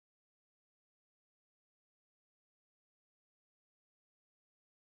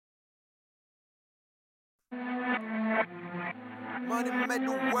Money make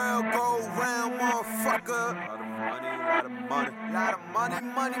the world go round, motherfucker. Lot of money,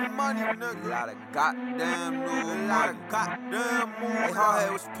 nigga. Lot of goddamn new, lot of goddamn moves. Hey,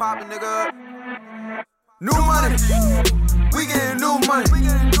 HardHead, what's poppin', nigga? New money, we getting new money.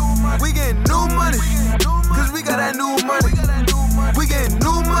 We getting new money, cause we got that new money. We getting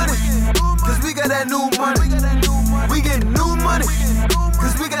new money, cause we got that new money. We getting new money,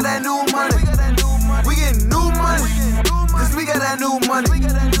 cause we got that new money. We getting new money, cause we got that new money.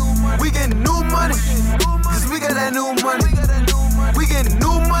 We getting new money, cause we got that new money. We getting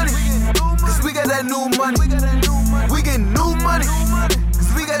new money, cause we got that new money. We getting new money,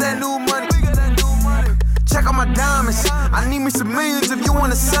 cause we got that new money. Check out my diamonds, I need me some millions if you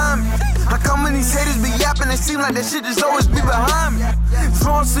wanna sign me. I come in these haters be yapping, they seem like that shit just always be behind me.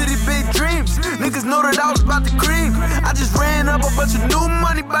 Small city, big dreams, niggas know that I was about to cream. I just ran up a bunch of new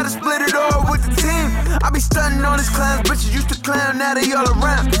money, about to split it all with the team. I be stunting on these clowns, bitches used to clown, now they all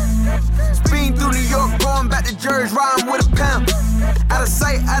around. Speeding through New York, going back to Jersey, riding with a pound. Out of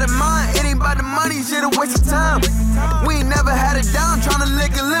sight, out of mind, it ain't about the money, shit a waste of time. We ain't never had it down, trying to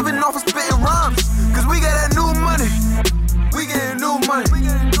lick a living off of spitting rhymes. Cause we got that new money, we getting new money.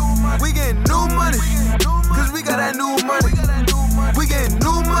 We getting new money, cause we got that new money. We getting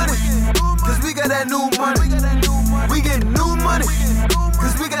new money, cause we got that new money. We getting new money,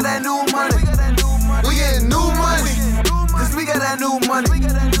 cause we got that new money. We getting new money, cause we got that new money.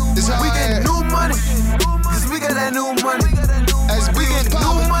 We getting new money, cause we got that new money. We getting new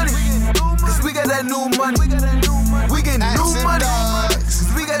money, cause we got that new money. We getting new money, cause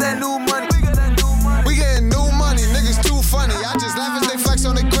we got that new money. We getting new money, niggas too funny. I just laugh as they flex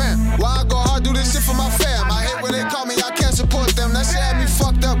on the gram. Why I go hard, do this shit for my fam? I hate when they call me, I can't support them. That shit had me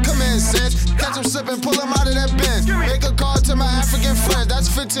fucked up, come in, sis. Catch them slipping, pull them out of that Benz. Make a call to my African friends, that's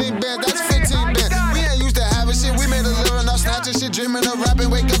 15 bands, that's 15 bands. We ain't used to having shit, we made a living off snatching shit, dreaming of rapping,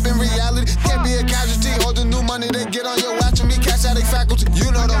 wake up in reality. Can't be a casualty, all the new money they get on your watch and me, cash addict faculty. You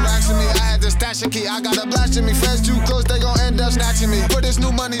know the racks in me, I had to stash a key, I got a blast in me. Friends too close, they gon' end up snatching me. Put this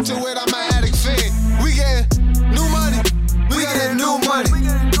new money to it, I'm an addict fiend. We getting new money, we getting new money.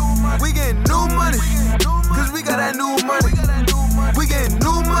 We getting new money, cause we got that new money. We getting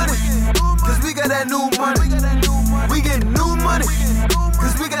new money, cause we got that new money. We getting new money,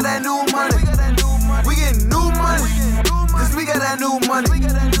 cause we got that new money. We getting new money, cause we got that new money.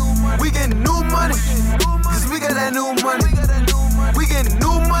 We getting new money, cause we got that new money. We getting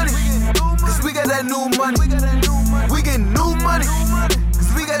new money, cause we got that new money. We getting new money,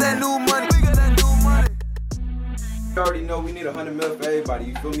 cause we got that new money. You already know we need 100 mil for everybody,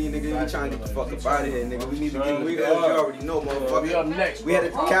 you feel me, nigga? We trying to get the fuck up out of here, nigga. We need to get the you already know, motherfucker. We up next. We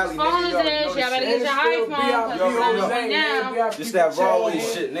headed to Cali, nigga. You already know this shit. Y'all better get your iPhone, cause it's now. Just that raw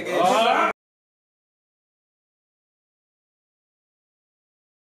shit, nigga.